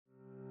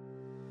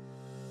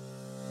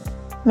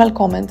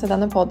Velkommen til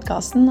denne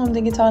podcasten om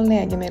digital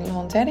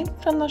legemiddelhåndtering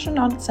fra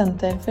Nasjonalt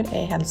senter for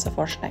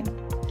e-helseforskning.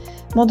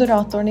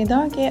 Moderatoren I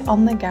dag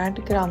Anne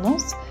Gerd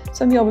Granås,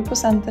 som jobber på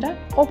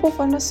senteret og på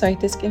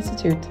Farmasøytisk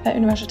institutt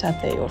ved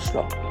Universitetet I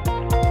Oslo.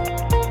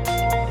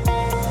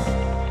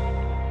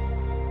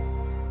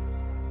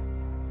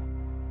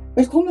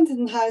 Velkommen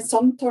til denne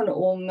samtalen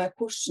om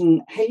hvordan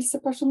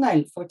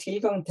helsepersonell får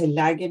tilgang til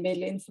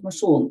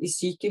legemiddelinformasjon I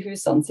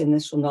sykehusene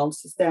sine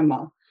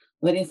journalsystemer,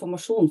 når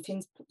informasjon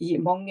finnes I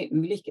mange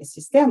ulike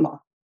systemer.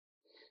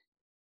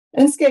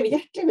 Ønsker jeg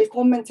hjertelig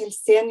velkommen til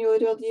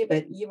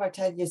seniorrådgiver Ivar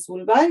Terje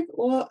Solberg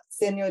og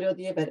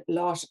seniorrådgiver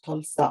Lars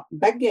Talstad.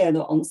 Begge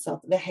da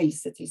ansatt ved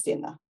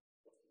Helsetilsynet.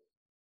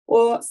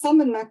 Og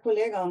sammen med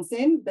kollegaen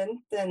sin,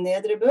 Bente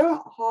Nedrebø,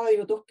 har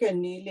jo dere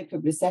nylig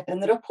publisert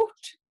en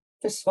rapport,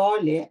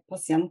 Forsvarlig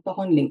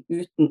pasientbehandling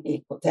uten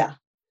IKT.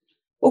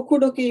 Og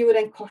hvor dere gjorde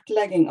en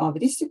kartlegging av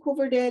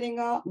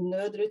risikovurderinger,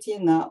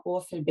 nødrutiner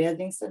og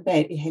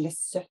forbedringsarbeid I hele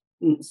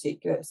 17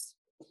 sykehus.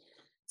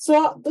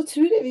 Så da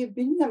tror jeg vi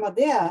begynner med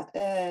det,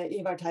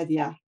 Ivar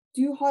Terje.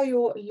 Du har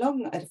jo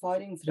lang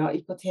erfaring fra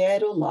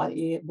IKT-roller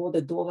I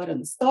både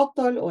daværende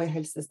Statoil og I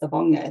Helse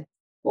Stavanger,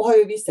 og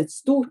har jo vist et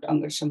stort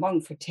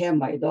engasjement for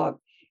temaet I dag,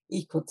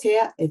 IKT,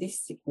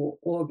 risiko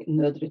og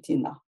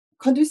nødrutiner.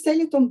 Kan du si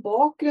litt om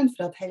bakgrunnen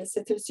for at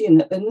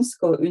Helsetilsynet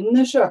ønsker å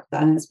undersøke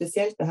det,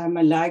 spesielt det her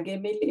med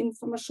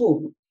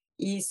legemiddelinformasjon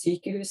I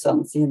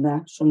sykehusene sine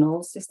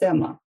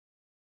journalsystemer?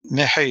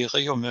 Vi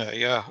hører jo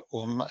mye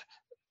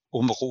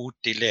om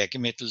rot I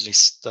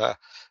legemiddellister,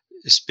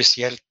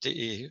 spesielt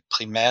I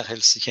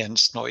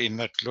primærhelsetjenesten og I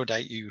mellom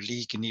de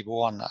ulike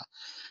nivåene.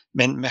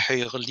 Men vi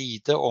hører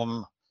lite om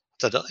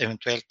at det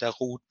eventuelt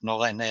rot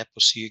når en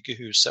på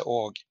sykehuset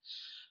også.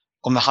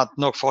 Og vi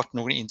hadde nok fått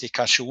noen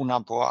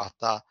indikasjoner på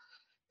at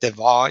det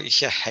var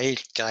ikke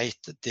helt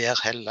greit der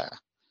heller.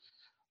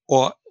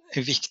 Og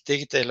et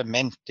viktig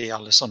element I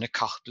alle sånne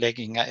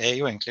kartlegginger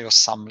jo egentlig å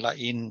samle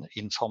inn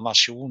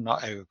informasjon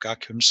og øke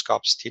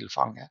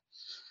kunnskapstilfanget.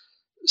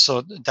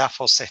 Så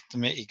derfor setter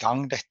vi I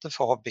gang dette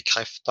for å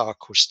bekrefte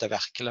hvordan det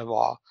virkelig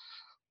var.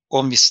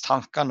 Og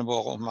mistankene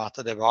våre om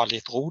at det var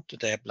litt rot,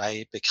 det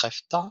ble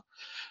bekreftet.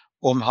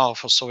 Og vi har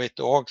for så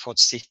vidt også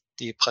fått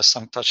sett I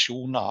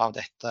presentasjoner av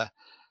dette,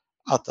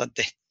 at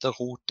dette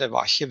rotet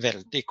var ikke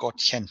veldig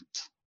godt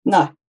kjent.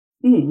 Nei.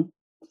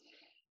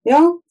 Ja,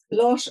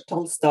 Lars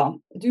Talstad,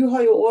 du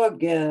har jo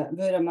også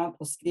vært med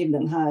på å skrive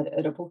denne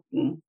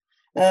rapporten,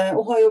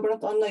 og har jo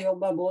blant annet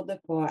jobbet både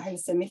på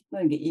Helse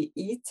Midt-Norge I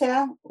IT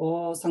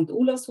og St.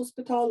 Olavs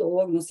Hospital,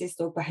 og nå sist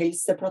også på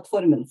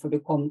Helseplattformen, før du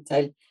kom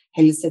til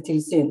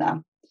Helsetilsynet.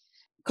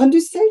 Kan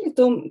du si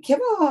litt om, hva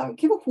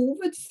var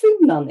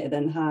hovedfunnene I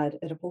denne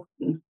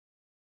rapporten?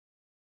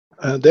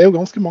 Det jo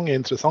ganske mange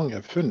interessante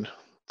funn,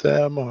 det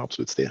må jeg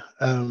absolutt si.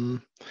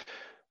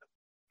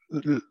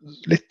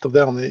 Litt av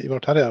det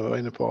Ivar Terje var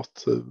inne på,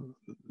 at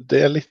det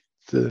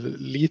litt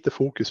lite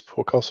fokus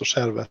på hva som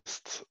skjer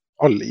hvis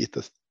all IT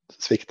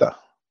svikter.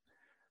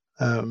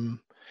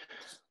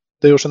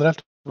 Det jo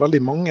generelt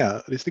veldig mange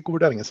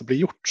risikovurderinger som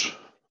blir gjort,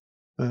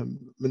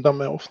 men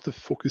de ofte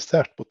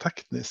fokusert på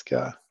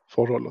tekniske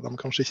forhold, og de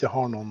kanskje ikke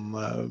har noen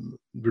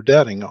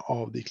vurderinger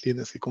av de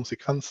kliniske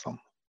konsekvensene.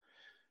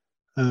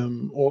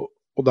 Og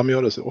de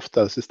gjøres jo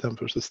ofte system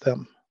for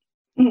system.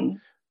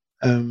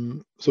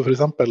 Så for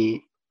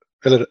eksempel,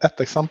 eller et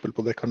eksempel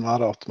på det kan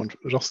være at man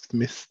raskt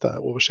mister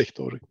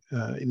oversikt over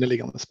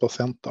inneliggende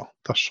pasienter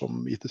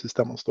dersom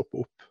IT-systemene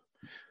stopper opp.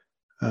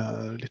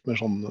 Litt mer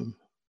sånn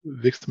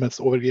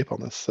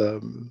virksomhetsovergripende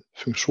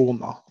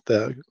funksjoner, at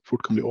det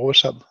fort kan bli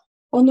oversett.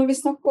 Og når vi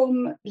snakker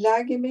om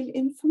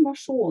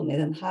legemiddelinformasjon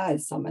I denne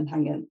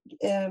sammenhengen,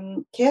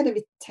 hva det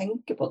vi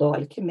tenker på da,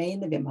 eller hva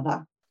mener vi med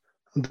det?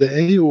 Det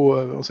jo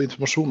altså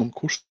informasjon om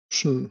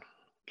hvordan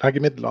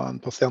legemidler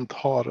en pasient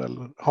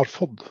har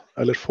fått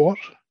eller får,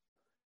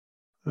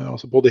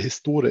 altså både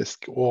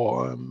historisk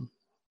og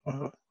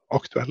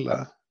aktuelle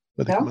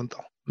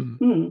medikamenter.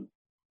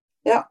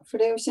 Ja,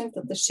 for det jo kjent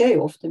at det skjer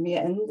jo ofte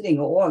mye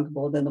endringer også,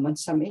 både når man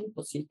kommer inn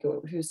på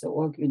sykehuset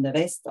og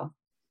underveis da.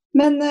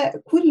 Men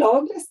hvor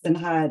lagres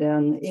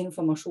denne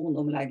informasjonen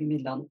om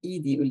legemidlene I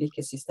de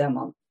ulike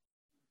systemene?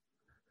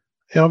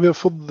 Ja, vi har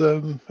fått,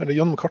 eller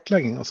gjennom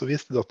kartleggingen så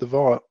viste det at det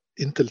var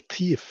inntil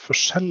 10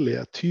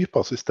 forskjellige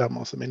typer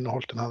systemer som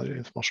inneholdt denne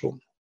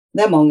informasjonen.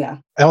 Det mange?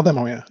 Ja, det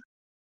mange.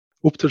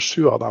 Opp til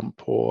 7 av dem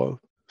på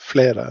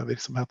flere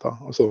virksomheter,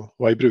 altså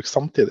var I bruk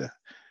samtidig.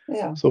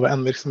 Ja. Så ved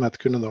en virksomhet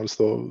kunne det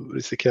altså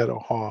risikere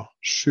å ha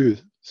 7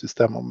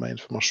 systemer med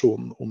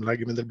informasjon om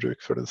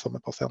legemiddelbruk for den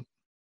samme pasienten.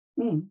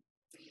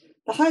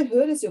 Det her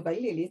høres jo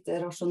veldig lite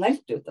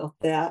rasjonelt ut,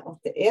 at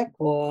det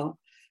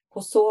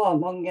på så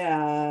mange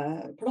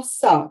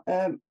plasser.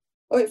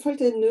 Og I forhold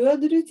til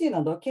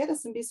nødrutiner da, hva det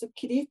som blir så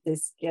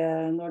kritisk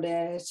når det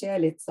skjer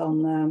litt sånn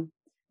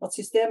at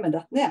systemet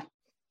detter ned?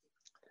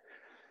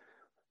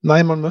 Nei,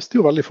 man mister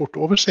jo veldig fort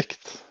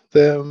oversikt.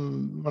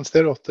 Man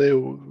ser jo at det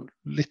jo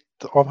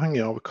litt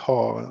avhengig av hva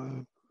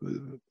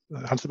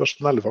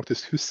helsepersonellet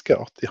faktisk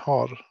husker at de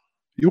har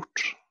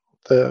gjort.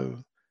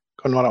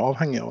 kan være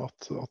avhengig av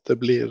at det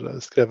blir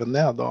skrevet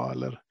ned da,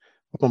 eller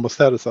at man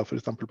baserer seg for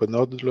eksempel på en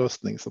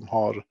nødløsning som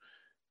har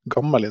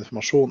gammel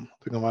informasjon.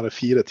 Det kan være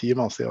 4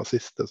 timer siden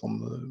siste sånn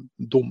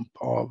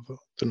dump av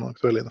den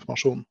aktuelle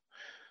informasjonen.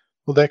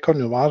 Og det kan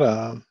jo være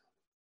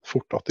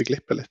fort at det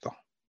glipper litt da.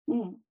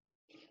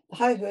 Det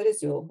her høres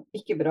jo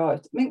ikke bra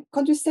ut. Men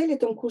kan du si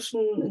litt om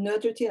hvilke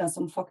nødrutiner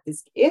som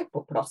faktisk er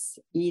på plass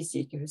i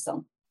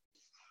sykehusene?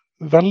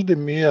 Veldig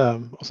mye,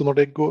 altså når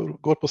det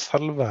går på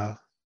selve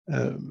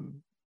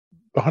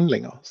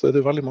behandlingen, så er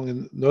det veldig mange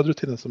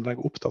nødrutiner som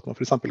legger opp til at man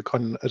for eksempel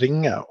kan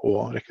ringe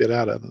og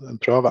rekvirere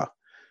en prøve,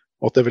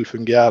 og at det vil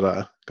fungere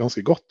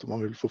ganske godt, og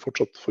man vil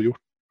fortsatt få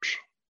gjort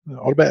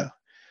arbeidet.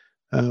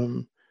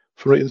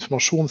 For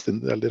informasjon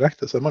sin del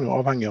direkte, så er man jo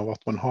avhengig av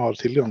at man har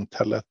tilgang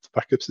til et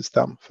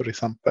backup-system, for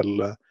eksempel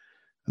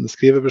en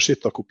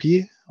skrivebeskyttet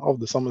kopi av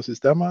det samme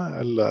systemet,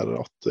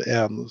 eller at det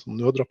er en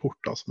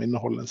nødrapporter som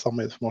inneholder den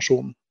samme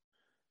informasjonen,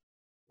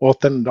 og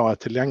at den da er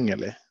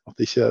tilgjengelig,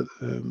 at ikke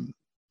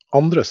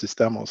andre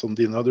systemer som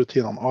de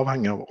nødrutinene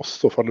avhenger av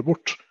også faller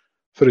bort.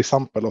 For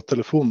eksempel at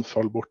telefonen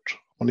faller bort,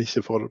 man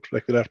ikke får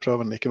rekvirert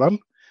prøven likevel,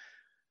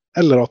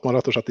 eller at man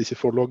rett og slett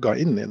ikke får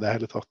logget inn i det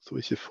hele tatt, og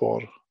ikke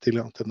får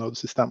tilgang til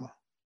nødsystemet.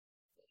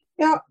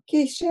 Ja,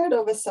 hva skjer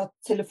da hvis at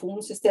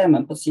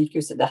telefonsystemet på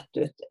sykehuset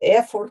detter ut?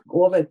 Er folk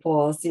over på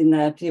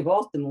sine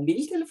private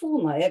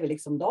mobiltelefoner? Er vi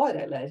liksom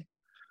der, eller?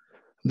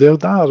 Det er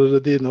jo der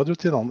de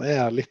nødrutinene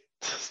er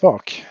litt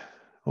svake.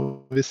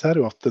 Og vi ser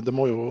jo at det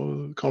må jo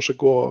kanskje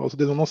gå, altså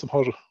det er noen som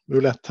har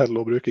mulighet til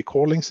å bruke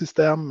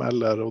calling-system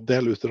eller å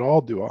dele ut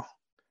radioer.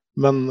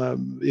 Men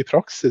i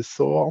praksis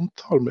så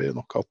antar vi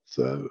nok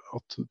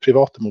at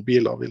private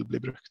mobiler vil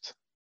bli brukt.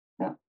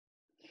 Ja.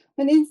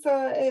 Men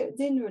innenfor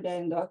din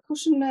vurdering da,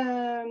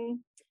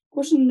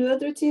 hvilke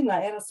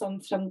nødrutiner er det som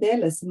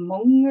fremdeles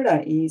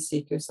mangler i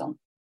sykehusene?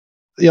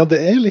 Ja, det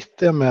er litt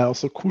det med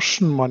altså,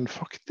 hvordan man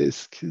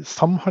faktisk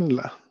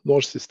samhandler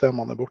når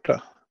systemene er borte.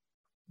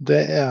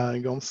 Det er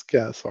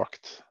ganske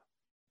svakt.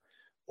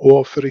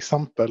 Og for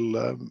eksempel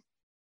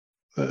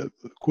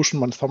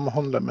hvordan man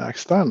samhandler med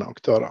eksterne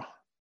aktører.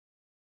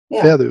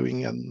 Ja. Det er det jo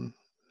ingen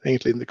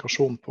egentlig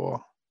indikasjon på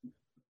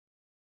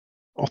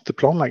at det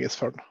planlegges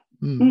for.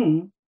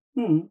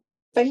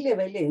 Veldig,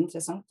 veldig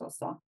interessant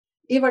også.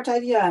 Ivar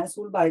Terje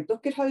Solberg,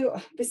 dere har jo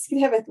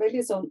beskrevet et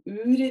veldig sånn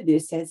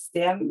uryddig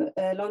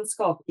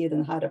systemlandskap i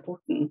denne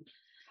rapporten.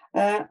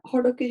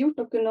 Har dere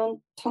gjort dere noen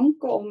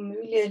tanker om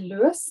mulige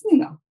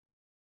løsninger?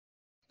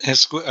 Jeg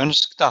skulle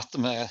ønske at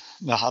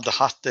vi hadde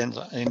hatt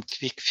en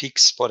quick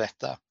fix på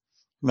dette,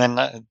 men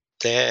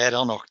det er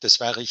det nok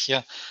dessverre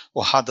ikke.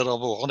 Og hadde det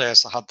vært det,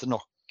 så hadde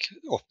nok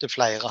opptil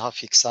flere ha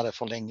fikset det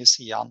for lenge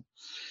siden.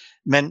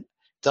 Men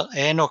det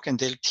er nok en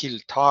del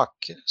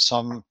tiltak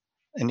som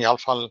en i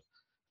alle fall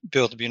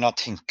burde begynne å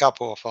tenke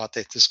på for at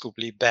dette skulle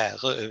bli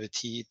bedre over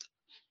tid.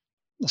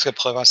 Jeg skal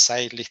prøve å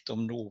si litt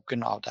om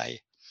noen av dem.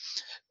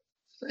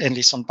 En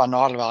litt sånn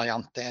banal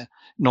variant er,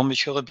 når vi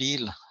kjører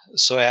bil,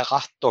 så er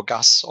ratt og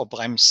gass og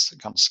brems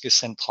ganske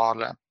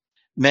sentrale.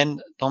 Men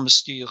når vi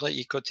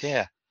styrer IKT,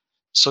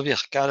 så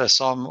virker det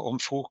som om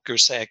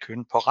fokuset er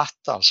kun på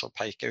rattet, altså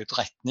peke ut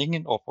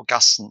retningen, og på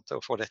gassen til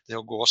å få dette til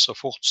å gå så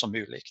fort som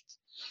mulig.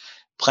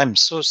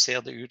 Bremser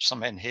ser det ut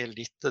som en helt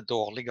litt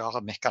dårligere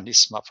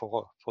mekanisme for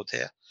å få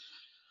til.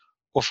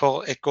 Og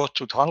for et godt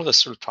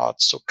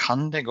totalresultat så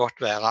kan det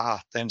godt være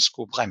at en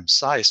skulle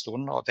bremse en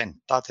stund og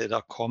vente til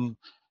det kom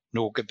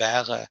noe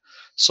bedre,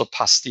 så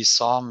passer de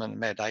sammen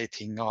med de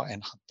tingene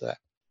en hadde.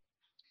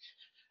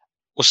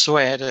 Og så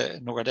er det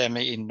noe av det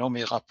vi er innom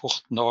i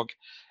rapporten også,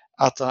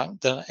 at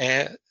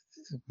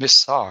vi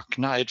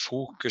savner et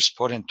fokus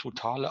på den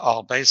totale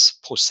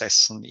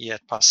arbeidsprosessen i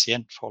et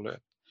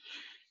pasientforløp.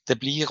 Det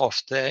blir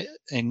ofte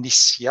en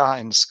nisje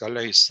en skal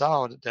løse,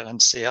 og der en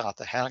ser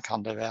at her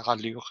kan det være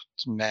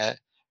lurt med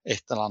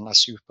et eller annet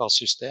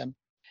supersystem.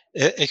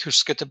 Jeg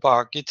husker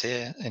tilbake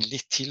til en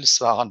litt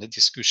tilsvarende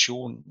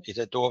diskusjon i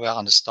det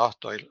daværende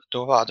Statoil.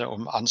 Da var det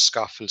om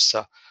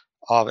anskaffelse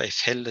av en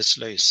felles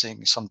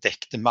løsning som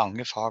dekte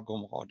mange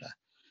fagområder.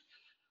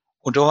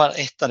 Og da var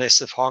et av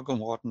disse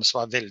fagområdene som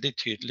var veldig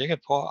tydelige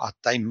på at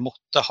de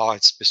måtte ha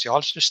et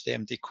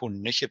spesialsystem. De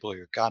kunne ikke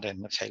bruke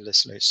denne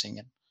felles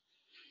løsningen.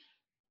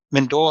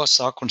 Men da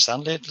sa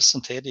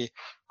konsernledelsen til de,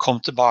 kom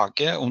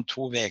tilbake om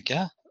 2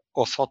 uker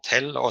og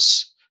fortell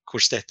oss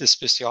hvordan dette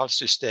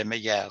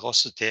spesialsystemet gjør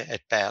oss til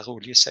et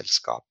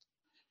bæreoljeselskap.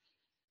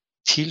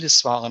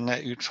 Tilsvarende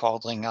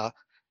utfordringer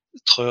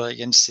tror jeg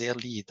en ser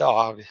lite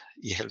av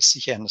i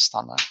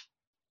helsetjenestene.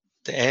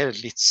 Det er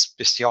litt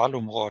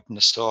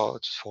spesialområdene som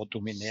får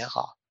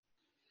dominere.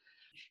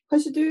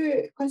 Kanskje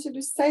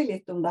du si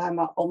litt om det her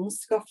med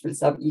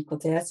anskaffelse av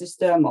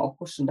IKT-systemer, og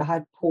hvordan det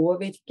her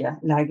påvirker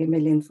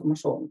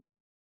legemiddelinformasjonen?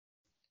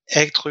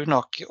 Jeg tror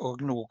nok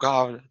også noe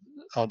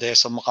av det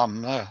som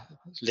rammer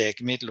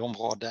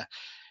legemiddelområdet,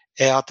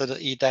 er at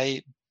i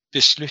de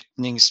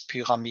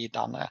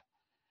beslutningspyramidene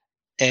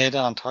er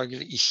det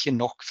antagelig ikke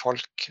nok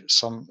folk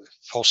som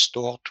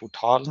forstår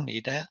totalen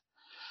i det.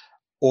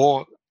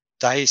 Og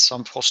de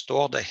som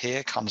forstår det,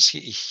 har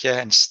kanskje ikke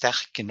en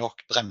sterk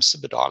nok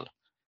bremsepedal.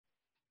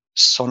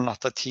 sånn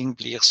at ting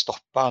blir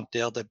stoppet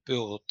der det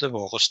burde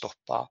vært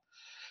stoppet.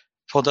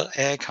 For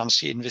det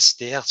kanskje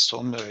investert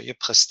så mye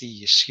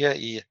prestisje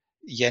i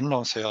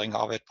gjennomføring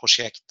av et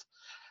prosjekt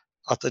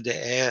at det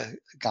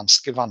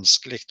ganske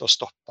vanskelig å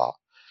stoppe.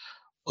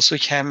 Og så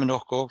kommer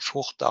nok også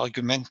fort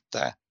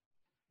argumentet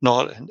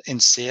når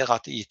en ser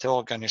at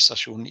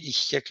IT-organisasjonen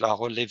ikke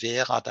klarer å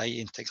levere de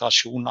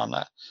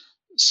integrasjonene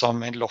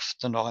som en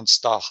lovte når en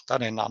startet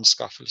den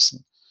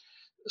anskaffelsen.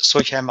 Så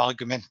kommer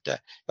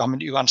argumentet, ja,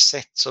 men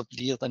uansett så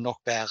blir det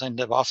nok bedre enn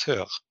det var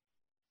før.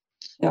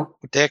 Ja.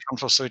 Og det kan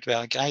for så vidt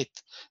være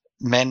greit,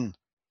 men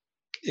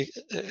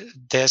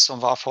det som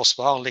var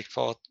forsvarlig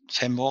for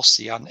 5 år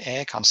siden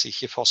kanskje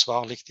ikke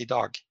forsvarlig i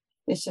dag.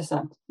 Ikke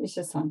sant,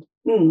 ikke sant.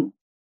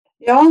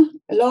 Ja,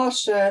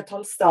 Lars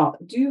Talstad,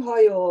 du har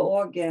jo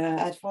også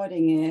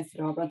erfaring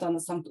fra blant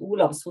annet St.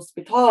 Olavs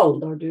hospital,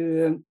 der du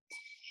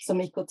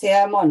som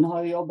IKT-mann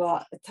har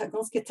jobbet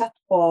ganske tett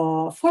på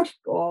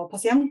folk og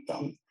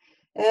pasientene.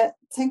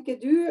 Tenker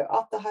du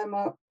at det her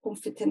med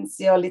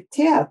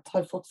konfidensialitet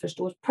har fått for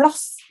stor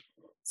plass,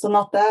 sånn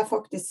at det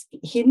faktisk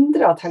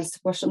hindrer at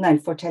helsepersonell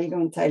får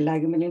tilgang til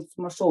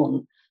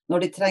legemiddelinformasjon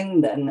når de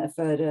trenger den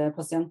for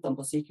pasientene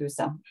på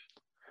sykehuset?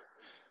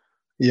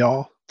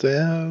 Ja,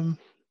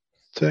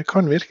 det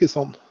kan virke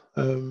sånn.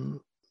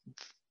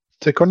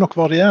 Det kan nok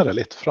variere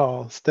litt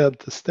fra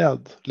sted til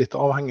sted, litt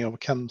avhengig av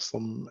hvem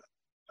som,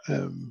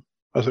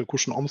 altså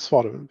hvordan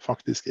ansvaret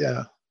faktisk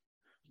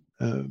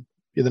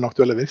i den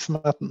aktuelle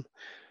virksomheten.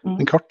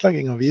 Men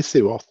kartleggingen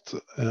viser jo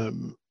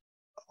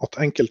at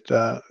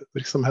enkelte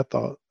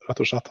virksomheter rett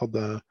og slett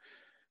hadde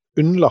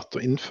unnlatt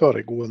å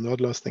innføre gode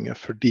nødløsninger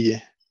fordi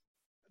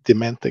de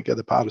mente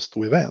GDPR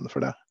sto i veien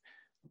for det.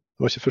 Det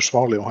var ikke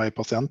forsvarlig å ha en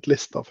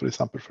pasientliste, for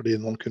eksempel fordi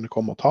noen kunne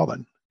komme og ta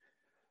den.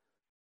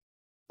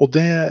 Og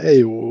det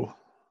jo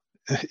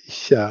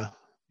ikke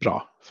bra,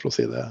 for å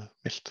si det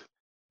mildt.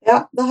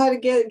 Ja, det her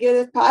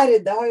GDPR,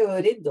 det har jo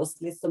ridd oss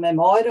litt som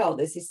en mare av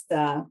de siste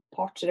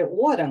 2-3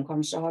 årene.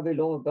 Kanskje har vi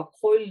lov å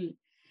beholde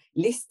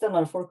lister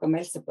når folk har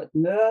meldt seg på et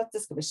møte,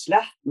 skal vi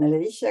slette den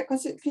eller ikke?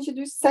 Kan ikke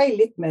du si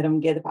litt mer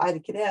om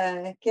GDPR?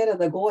 Hva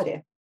det går i?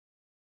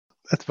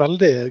 Et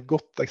veldig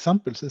godt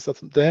eksempel synes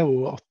jeg det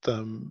jo at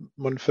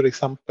man for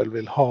eksempel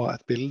vil ha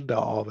et bilde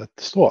av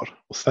et sår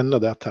og sende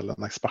det til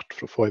en ekspert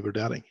for å få en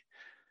vurdering.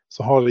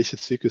 Så har ikke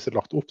sykehuset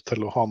lagt opp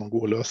til å ha noen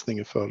gode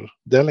løsninger for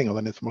deling av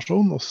den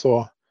informasjonen, og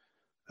så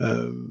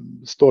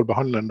står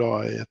behandleren da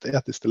i et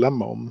etisk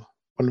dilemma om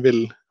man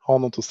vil ha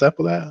noen til å se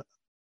på det,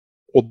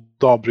 og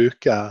da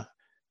bruke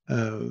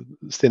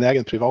sin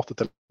egen private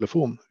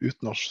telefon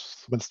uten noen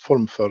som helst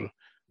form for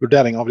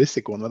vurdering av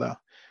risikoen ved det,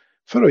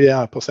 for å gi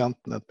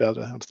pasienten et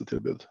bedre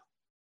helsetilbud.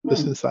 Det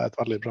synes jeg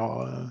et veldig bra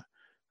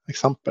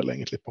eksempel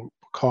egentlig på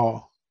hva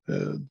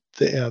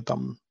det de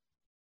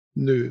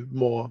nå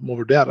må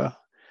vurdere.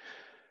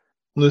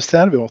 Og nå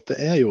ser vi jo at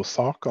det jo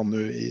saker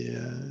nå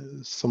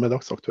som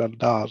dagsaktuelle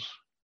der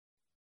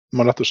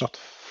man rett og slett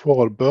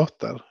får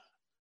bøter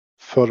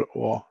for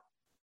å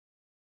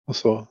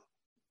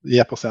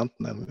gi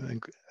pasienten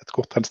et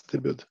godt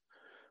helsetilbud.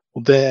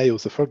 Og det jo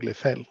selvfølgelig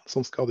feil.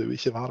 Sånn skal det jo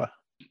ikke være.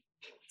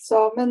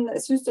 Men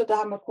synes du at det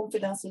her med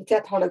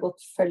konfidensialitet har det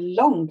gått for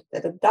langt?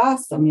 Det det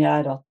som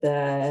gjør at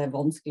det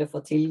vanskelig å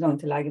få tilgang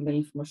til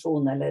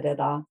legemiddelinformasjon, eller det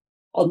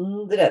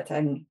andre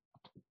ting?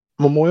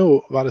 Man må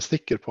jo være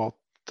sikker på at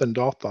den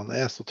dataen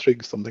så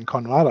trygg som den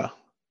kan være,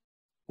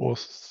 og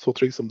så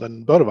trygg som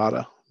den bør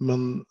være.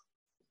 Men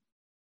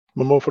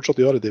man må fortsatt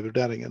gjøre de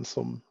vurderingene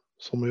som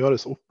må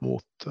gjøres opp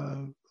mot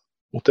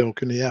det å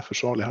kunne gi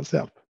forsvarlig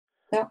helsehjelp.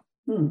 Ja.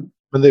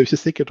 Men det jo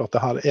ikke sikkert at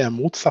det her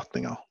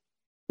motsetninger.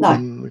 Nei.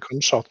 Men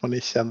kanskje at man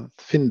ikke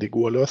finner de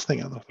gode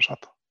løsningene, rett og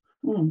slett.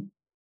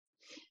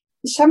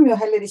 Vi kommer jo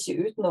heller ikke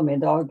utenom i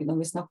dag når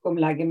vi snakker om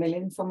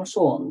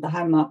legemiddelinformasjon, det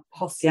her med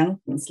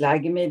pasientens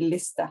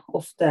legemiddelliste,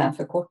 ofte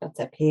forkortet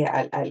til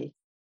PLL.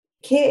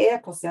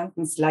 Hva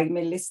pasientens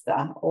legemiddelliste,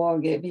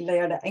 og vil det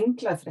gjøre det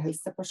enklere for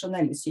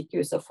helsepersonell i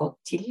sykehus å få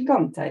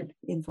tilgang til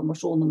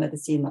informasjon og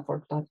medisiner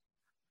folk tar?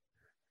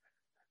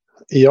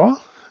 Ja,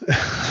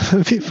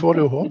 vi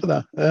får jo håpe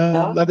det.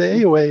 Det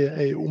jo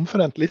en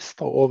omforent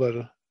liste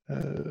over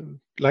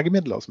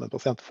legemidler som en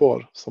pasient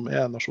får, som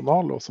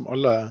nasjonale, og som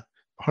alle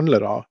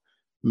behandlere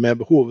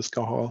med behov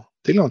skal ha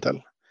tilgang til.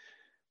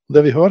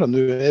 Det vi hører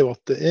nå jo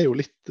at det jo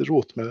litt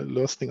rot med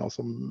løsninger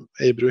som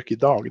i bruk i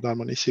dag, der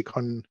man ikke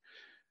kan,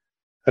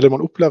 eller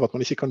man opplever at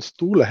man ikke kan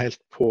stole helt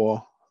på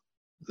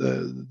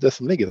det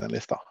som ligger i den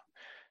lista.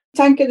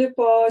 Tenker du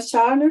på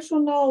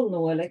kjernejournal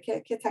nå, eller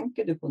hva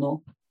tenker du på nå?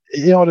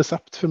 Ja,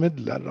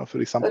 reseptformidler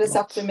for eksempel.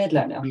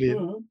 Reseptformidleren, ja.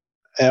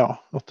 Ja,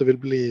 at det vil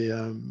bli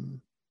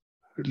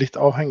litt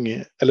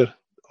avhengig, eller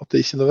at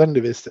det ikke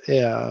nødvendigvis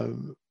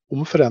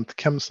omforent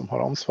hvem som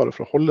har ansvaret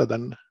for å holde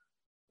den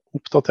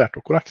oppdatert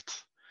og korrekt,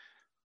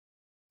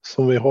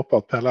 som vi håper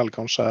at PLL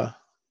kanskje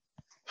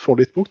får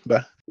litt bukt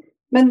med.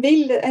 Men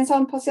vil en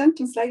sånn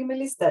pasientens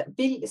legemiddelliste,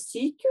 vil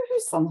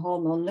sykehusene ha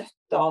noe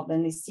nytte av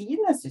den i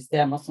sine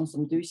systemer, sånn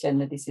som du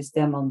kjenner de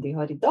systemene de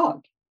har i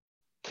dag?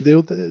 Det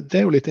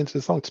jo litt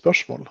interessant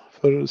spørsmål,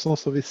 for sånn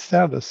som vi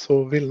ser det,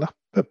 så vil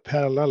neppe neppe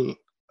PLL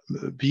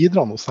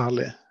bidrar noe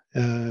særlig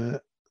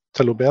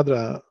til å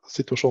bedre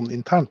situasjonen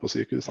internt på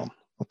sykehusene.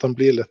 At de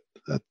blir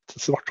et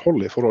svart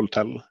hold i forhold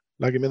til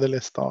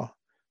legemiddellista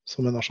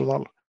som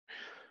nasjonal.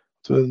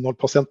 Så når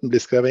pasienten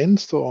blir skrevet inn,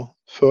 så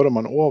fører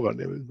man over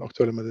de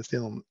aktuelle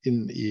medisinene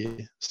inn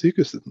i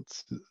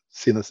sykehusets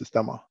sine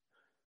systemer.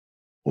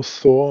 Og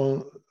så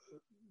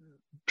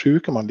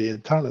bruker man de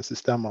interne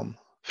systemene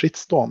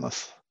frittstående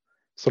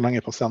så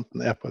lenge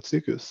pasienten på et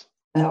sykehus.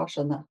 Ja,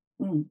 skjønner.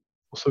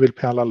 Og så vil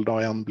PLL da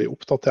igjen bli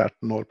oppdatert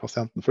når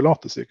pasienten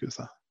forlater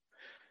sykehuset.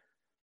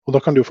 Og da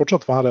kan det jo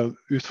fortsatt være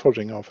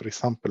utfordringer for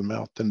eksempel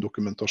med at en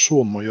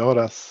dokumentasjon må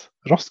gjøres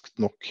raskt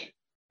nok,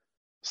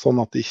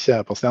 sånn at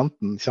ikke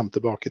pasienten kommer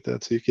tilbake til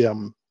et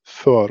sykehjem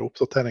før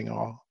oppdateringen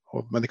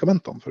av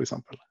medikamentene for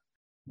eksempel.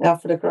 Ja,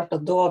 for det klart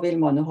at da vil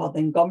man jo ha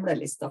den gamle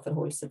lista for å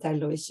holde seg til,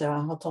 og ikke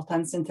ha tatt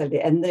hensyn til de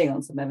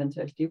endringene som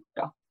eventuelt er gjort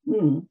da.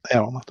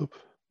 Ja, nettopp.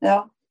 Ja,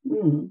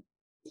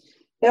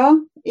 ja,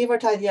 Ivar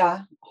Terje,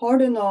 har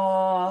du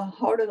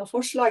noe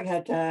forslag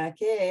her til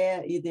hva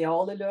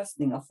ideale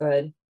løsninger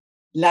for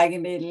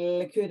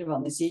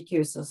legemiddelkurvene i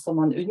sykehuset, så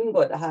man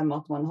unngår det her med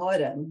at man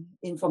har en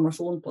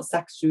informasjon på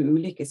 6-7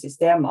 ulike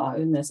systemer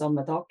under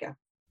samme taket?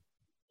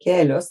 Hva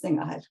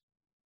løsningen her?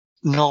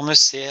 Når vi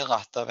ser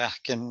at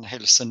hverken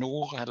Helse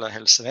Nord eller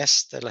Helse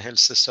Vest eller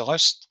Helse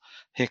Sør-Øst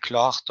har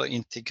klart å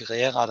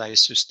integrere de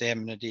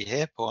systemene de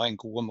har på en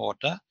god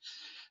måte,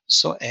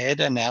 så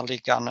det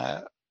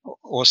nærliggende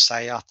å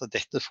si at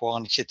dette får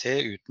en ikke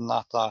til uten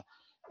at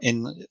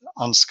en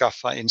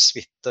anskaffer en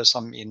suite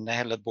som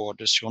inneholder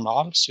både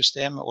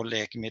journalsystemet og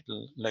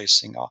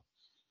legemiddelløsninger.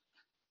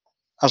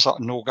 Altså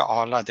noe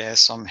à la det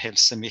som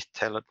Helse Midt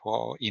holder på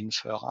å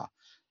innføre.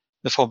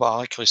 Vi får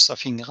bare krysse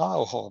fingre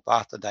og håpe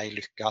at de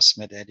lykkes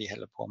med det de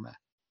holder på med.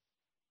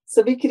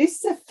 Så vi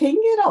krysser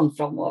fingrene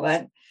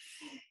fremover.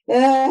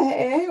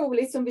 Jeg jo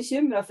litt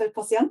bekymret for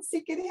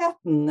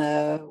pasientsikkerheten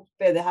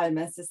oppi det her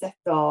mens jeg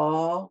sitter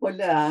og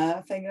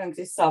holder fingrene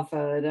krysset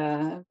for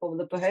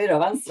både på høyre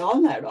og venstre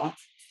hånd her da.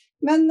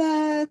 Men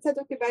til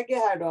dere begge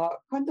her da,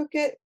 kan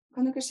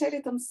dere se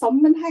litt om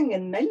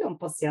sammenhengen mellom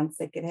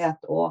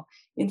pasientsikkerhet og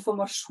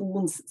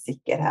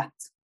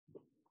informasjonssikkerhet?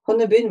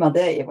 Kan du begynne med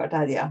det, Ivar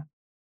Terje?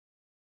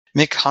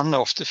 Vi kan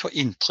ofte få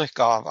inntrykk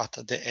av at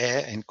det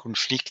en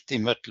konflikt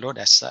imellom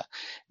disse,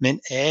 men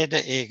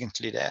det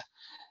egentlig det?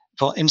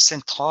 For en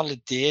sentral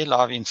del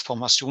av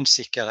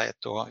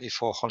informasjonssikkerhet i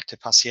forhold til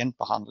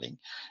pasientbehandling,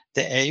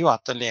 det jo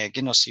at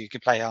legen og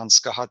sykepleieren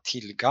skal ha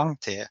tilgang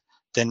til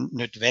den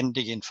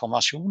nødvendige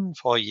informasjonen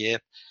for å gi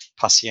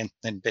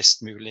pasienten en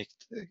best mulig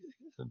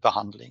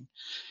behandling.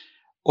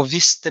 Og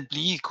hvis det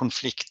blir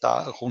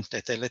konflikter rundt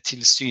dette, eller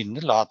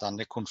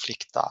tilsynelatende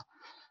konflikter,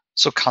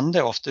 så kan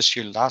det ofte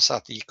skyldes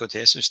at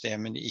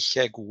IKT-systemene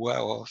ikke gode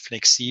og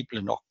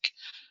fleksible nok.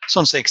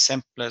 Sånn som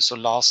eksempelet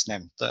som Lars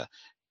nevnte,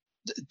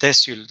 det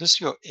skyldes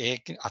jo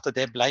at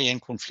det ble en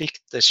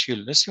konflikt, det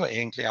skyldes jo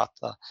egentlig at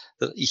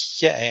det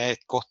ikke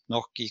et godt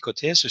nok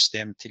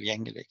IKT-system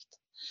tilgjengelig.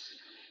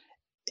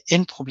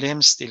 En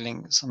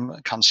problemstilling som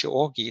kanskje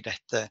også i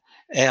dette,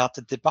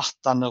 at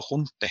debattene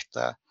rundt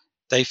dette,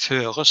 de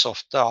føres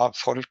ofte av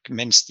folk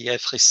mens de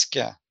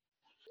friske.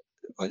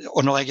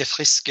 Og når jeg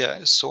friske,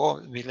 så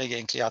vil jeg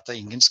egentlig at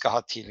ingen skal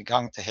ha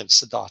tilgang til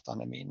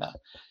helsedataene mine.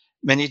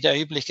 Men i det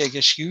øyeblikket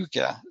jeg syk,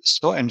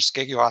 så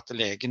ønsker jeg jo at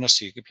legen og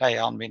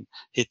sykepleieren min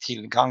har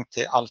tilgang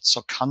til alt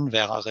som kan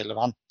være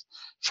relevant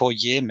for å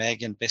gi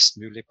meg en best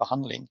mulig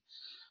behandling.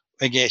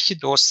 Og jeg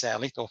ikke da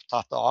særlig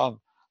opptatt av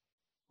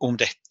om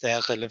dette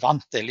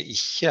relevant eller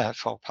ikke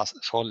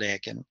for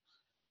legen.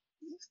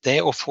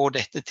 Det å få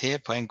dette til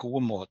på en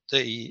god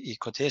måte i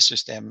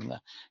IKT-systemene,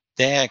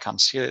 det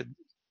kanskje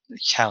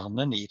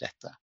kjernen i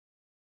dette.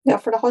 Ja,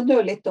 for det handler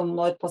jo litt om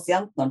når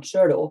pasientene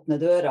selv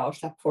åpner døra og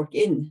slipper folk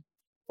inn,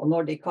 og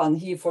når de kan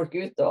hive folk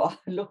ut og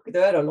lukke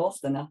døra og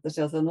låse den etter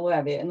seg, så nå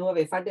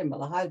vi ferdig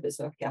med dette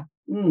besøket.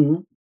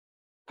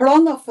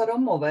 Planer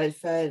fremover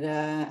for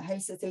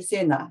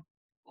Helsetilsynet.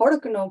 Har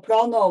dere noen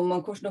planer om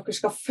hvordan dere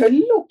skal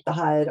følge opp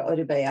dette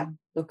arbeidet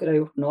dere har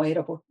gjort nå i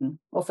rapporten,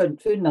 og for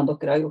funnene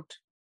dere har gjort?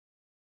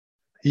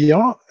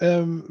 Ja,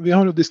 vi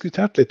har jo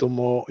diskutert litt om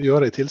å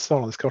gjøre en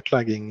tilsvarende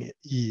kartlegging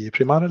i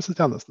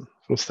primærhelsetjenesten,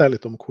 for å se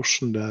litt om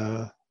hvordan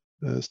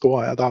det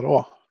står der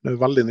også. Det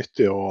veldig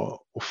nyttig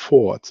å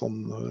få et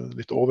sånn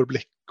litt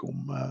overblikk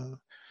om,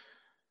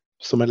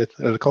 som litt,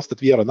 eller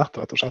kastet videre nett,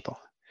 rett og slett.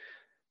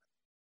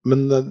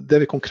 Men det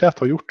vi konkret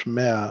har gjort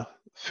med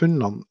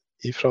funnene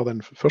fra den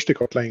første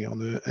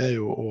kartleggingen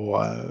jo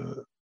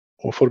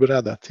å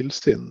forberede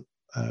tilsyn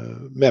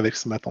med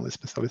virksomhetene i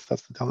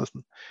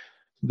spesialisthelsetjenesten.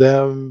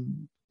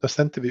 Da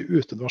sendte vi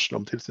ut et varsel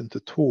om tilsyn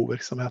til 2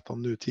 virksomheter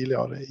nå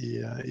tidligere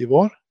i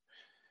vår,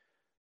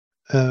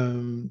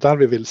 der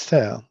vi vil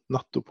se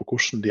nettopp på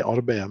hvordan de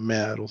arbeider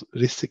med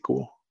risiko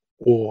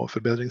og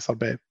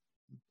forbedringsarbeid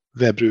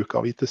ved bruk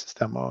av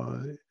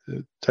IT-systemer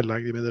til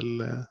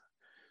legemiddel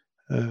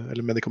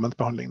eller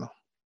medikamentbehandling.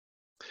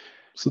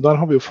 Så der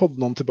har vi jo fått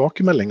noen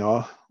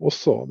tilbakemeldinger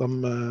også. De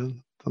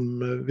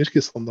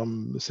virker som de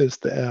synes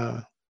det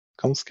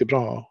ganske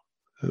bra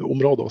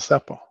område å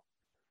se på.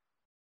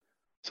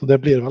 Så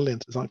det blir veldig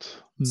interessant.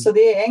 Så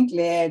de er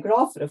egentlig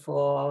glad for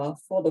å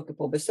få dere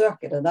på besøk,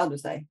 er det du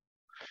sier?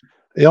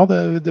 Ja,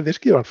 det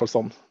virker i hvert fall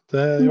sånn.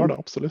 Det gjør det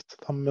absolutt.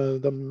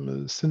 De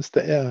synes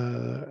det er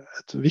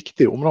et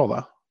viktig område,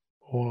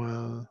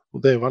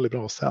 og det er jo veldig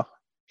bra å se.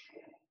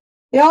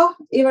 Ja,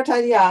 Ivar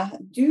Terje,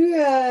 du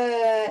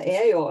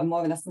er jo,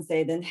 må vi nesten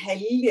si, den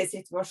heldige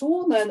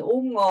situasjonen, en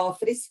ung og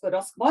frisk og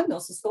rask mann,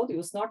 og så skal du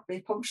jo snart bli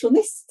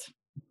pensjonist.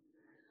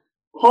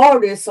 Har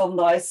du som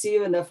da er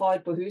syvende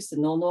far på huset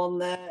noen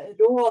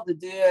råd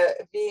du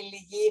vil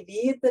gi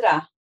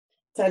videre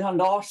til han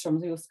Lars, som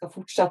jo skal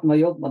fortsette med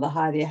å jobbe med det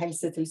her i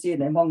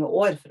Helsetilsynet i mange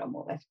år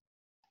fremover?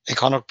 Jeg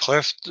har nok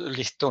prøvd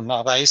litt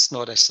underveis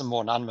nå disse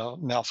månedene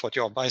vi har fått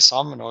jobbe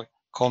sammen og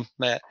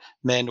kommet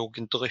med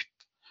noen drypp.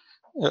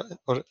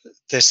 Og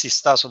det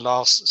siste som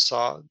Lars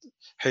sa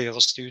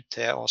høres ut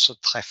til å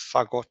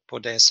treffe godt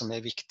på det som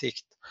er viktig.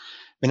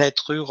 Men jeg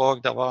tror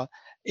også det var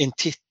en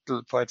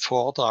titel på et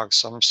foredrag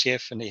som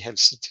sjefen i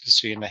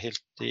Helsetilsynet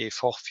helt i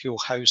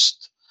forfjor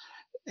høst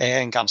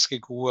er en ganske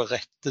god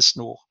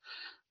rettesnor,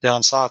 der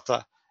han sa at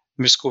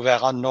vi skulle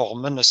være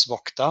normenes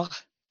vokter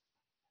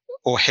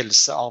og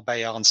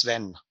helsearbeiderens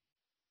venn.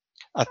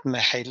 At vi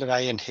hele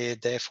veien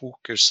har det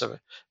fokuset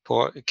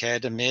på hva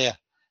er det med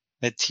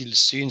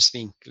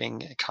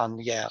tilsynsvinkling kan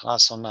gjøre,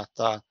 sånn at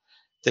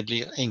det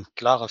blir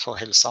enklere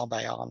for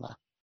helsearbeiderne.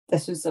 Det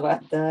synes jeg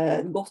var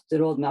et godt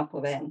råd med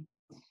på veien.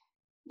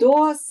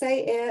 Da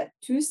sier jeg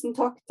tusen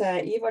takk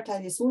til Ivar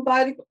Terje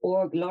Solberg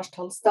og Lars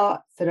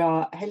Talstad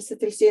fra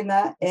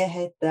Helsetilsynet. Jeg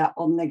heter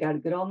Anne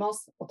Gerd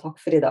Granås, og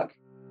takk for i dag.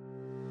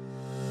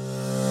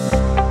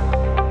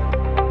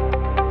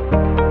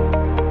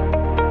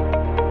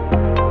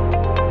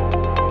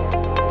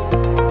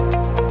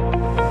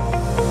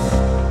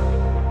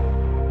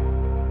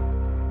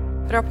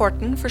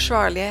 Rapporten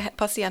 «Forsvarlig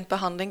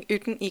pasientbehandling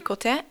uten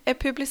IKT» er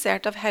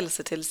publisert av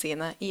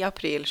Helsetilsynet i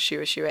april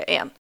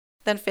 2021.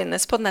 Den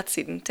finnes på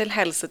nettsiden til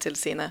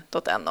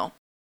helsetilsynet.no.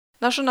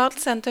 Nasjonalt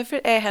senter for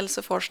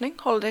e-helseforskning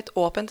holder et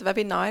åpent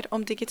webinar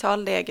om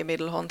digital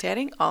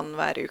legemiddelhåndtering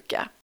annenhver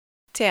uke.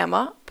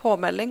 Tema,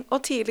 påmelding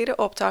og tidligere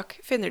opptak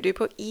finner du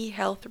på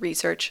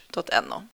ehealthresearch.no.